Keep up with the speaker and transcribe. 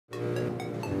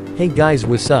Hey guys,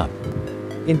 what's up?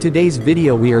 In today's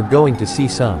video we are going to see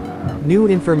some new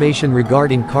information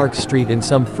regarding CarX Street and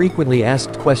some frequently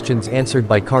asked questions answered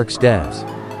by CarX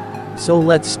devs. So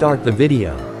let's start the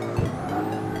video.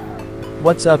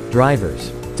 What's up,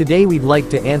 drivers? Today we'd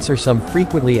like to answer some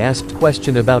frequently asked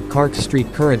question about CarX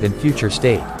Street current and future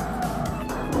state.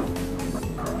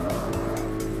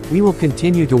 We will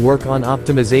continue to work on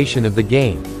optimization of the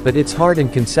game, but it's hard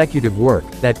and consecutive work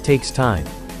that takes time.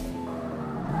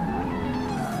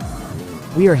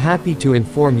 We are happy to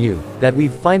inform you that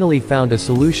we've finally found a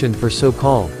solution for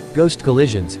so-called ghost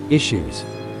collisions issues.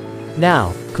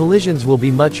 Now, collisions will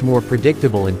be much more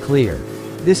predictable and clear.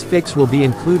 This fix will be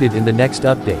included in the next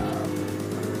update.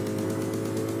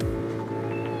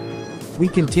 We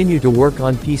continue to work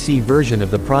on PC version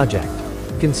of the project.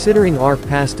 Considering our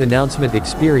past announcement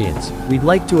experience, we'd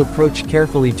like to approach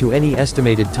carefully to any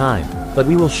estimated time, but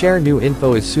we will share new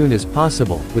info as soon as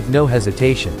possible, with no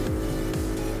hesitation.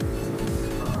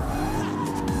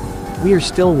 We are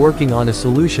still working on a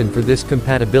solution for this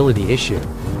compatibility issue.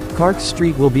 CarX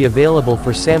Street will be available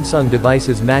for Samsung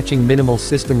devices matching minimal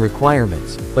system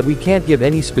requirements, but we can't give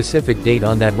any specific date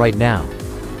on that right now.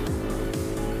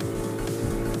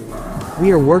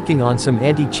 We are working on some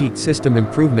anti-cheat system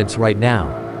improvements right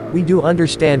now. We do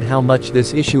understand how much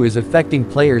this issue is affecting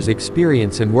players'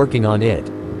 experience and working on it.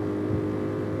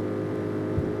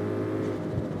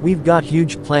 We've got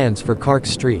huge plans for CarX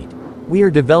Street. We are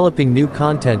developing new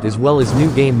content as well as new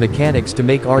game mechanics to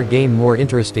make our game more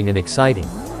interesting and exciting.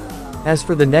 As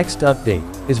for the next update,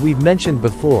 as we've mentioned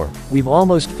before, we've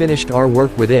almost finished our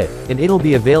work with it, and it'll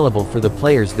be available for the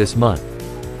players this month.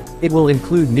 It will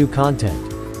include new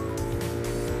content.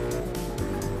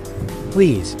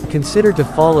 Please, consider to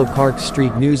follow CarX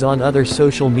Street news on other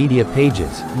social media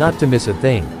pages, not to miss a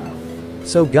thing.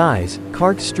 So guys,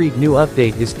 CarX Street new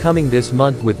update is coming this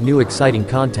month with new exciting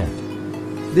content.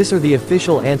 These are the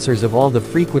official answers of all the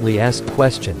frequently asked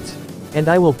questions. And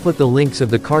I will put the links of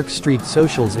the CarX Street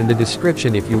socials in the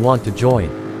description if you want to join.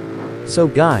 So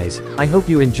guys, I hope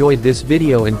you enjoyed this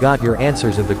video and got your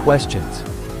answers of the questions.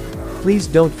 Please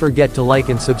don't forget to like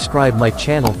and subscribe my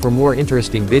channel for more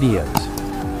interesting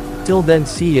videos. Till then,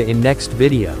 see ya in next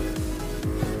video.